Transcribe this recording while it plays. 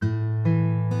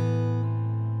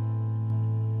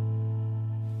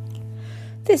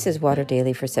This is Water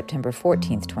Daily for September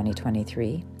 14th,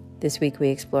 2023. This week we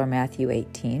explore Matthew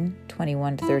 18,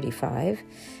 21-35,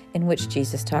 in which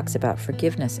Jesus talks about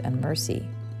forgiveness and mercy.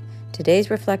 Today's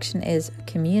reflection is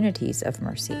communities of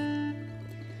mercy.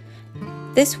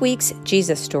 This week's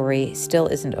Jesus story still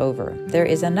isn't over. There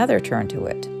is another turn to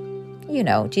it. You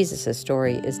know, Jesus'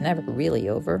 story is never really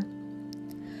over.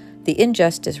 The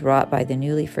injustice wrought by the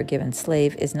newly forgiven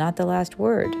slave is not the last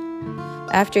word.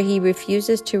 After he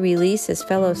refuses to release his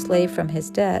fellow slave from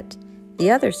his debt, the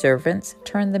other servants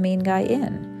turn the mean guy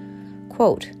in.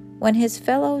 Quote, "When his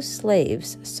fellow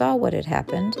slaves saw what had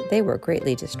happened, they were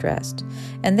greatly distressed,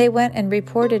 and they went and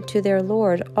reported to their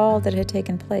lord all that had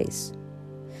taken place.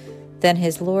 Then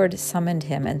his lord summoned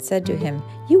him and said to him,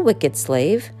 'You wicked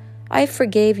slave, I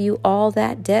forgave you all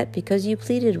that debt because you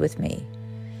pleaded with me.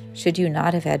 Should you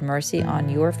not have had mercy on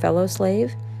your fellow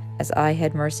slave, as I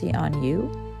had mercy on you?'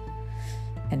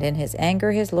 And in his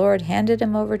anger his lord handed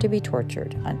him over to be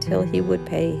tortured until he would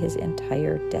pay his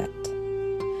entire debt."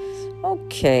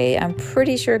 Okay, I'm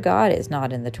pretty sure God is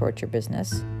not in the torture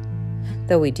business,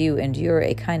 though we do endure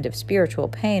a kind of spiritual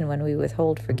pain when we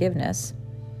withhold forgiveness.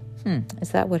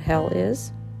 Is that what hell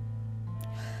is?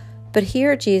 But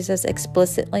here Jesus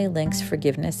explicitly links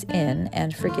forgiveness in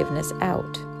and forgiveness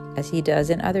out, as he does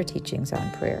in other teachings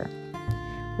on prayer.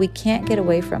 We can't get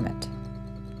away from it.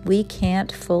 We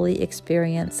can't fully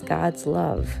experience God's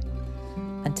love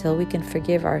until we can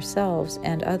forgive ourselves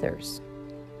and others.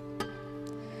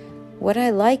 What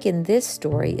I like in this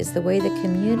story is the way the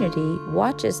community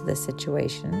watches the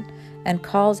situation and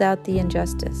calls out the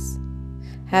injustice.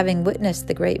 Having witnessed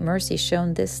the great mercy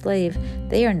shown this slave,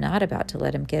 they are not about to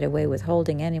let him get away with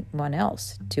holding anyone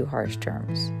else to harsh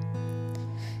terms.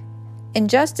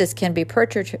 Injustice can be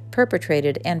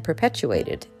perpetrated and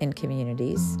perpetuated in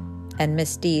communities, and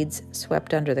misdeeds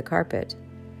swept under the carpet.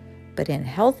 But in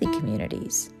healthy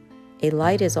communities, a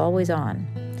light is always on,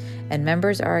 and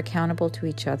members are accountable to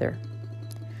each other.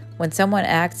 When someone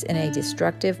acts in a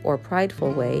destructive or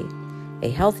prideful way, a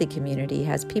healthy community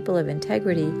has people of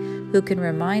integrity who can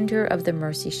remind her of the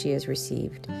mercy she has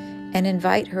received and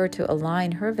invite her to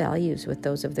align her values with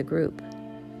those of the group.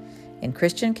 In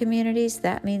Christian communities,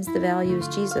 that means the values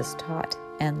Jesus taught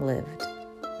and lived.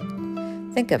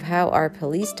 Think of how our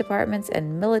police departments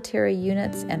and military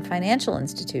units and financial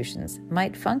institutions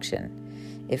might function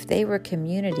if they were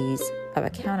communities of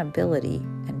accountability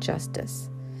and justice.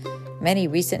 Many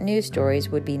recent news stories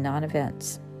would be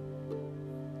non-events.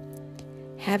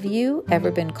 Have you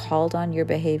ever been called on your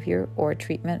behavior or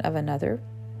treatment of another?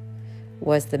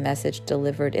 Was the message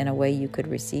delivered in a way you could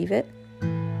receive it?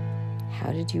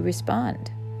 How did you respond?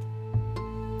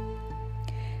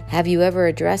 Have you ever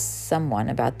addressed someone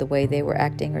about the way they were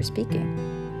acting or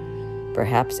speaking?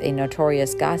 Perhaps a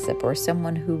notorious gossip or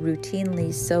someone who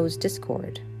routinely sows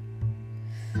discord.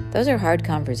 Those are hard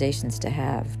conversations to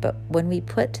have, but when we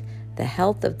put the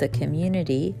health of the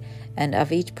community and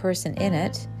of each person in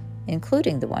it,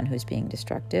 including the one who's being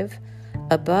destructive,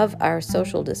 above our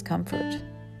social discomfort,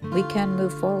 we can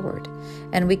move forward,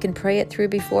 and we can pray it through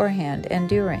beforehand and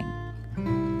during.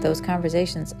 Those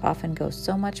conversations often go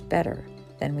so much better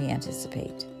than we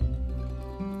anticipate.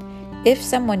 If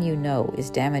someone you know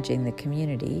is damaging the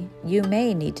community, you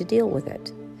may need to deal with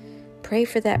it. Pray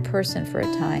for that person for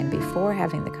a time before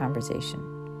having the conversation.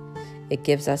 It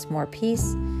gives us more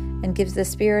peace and gives the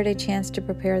Spirit a chance to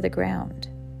prepare the ground.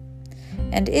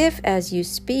 And if, as you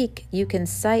speak, you can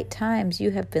cite times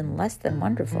you have been less than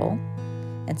wonderful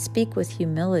and speak with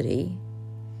humility,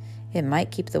 it might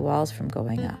keep the walls from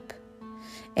going up.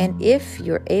 And if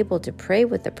you're able to pray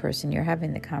with the person you're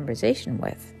having the conversation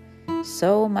with,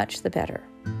 so much the better.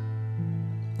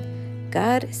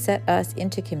 God set us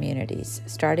into communities,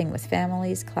 starting with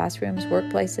families, classrooms,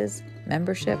 workplaces,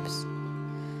 memberships.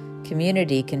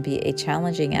 Community can be a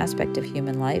challenging aspect of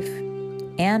human life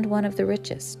and one of the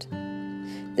richest.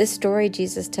 This story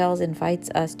Jesus tells invites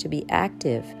us to be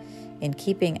active in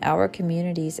keeping our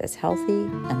communities as healthy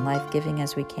and life-giving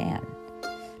as we can.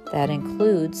 That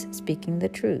includes speaking the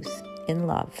truth in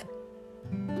love.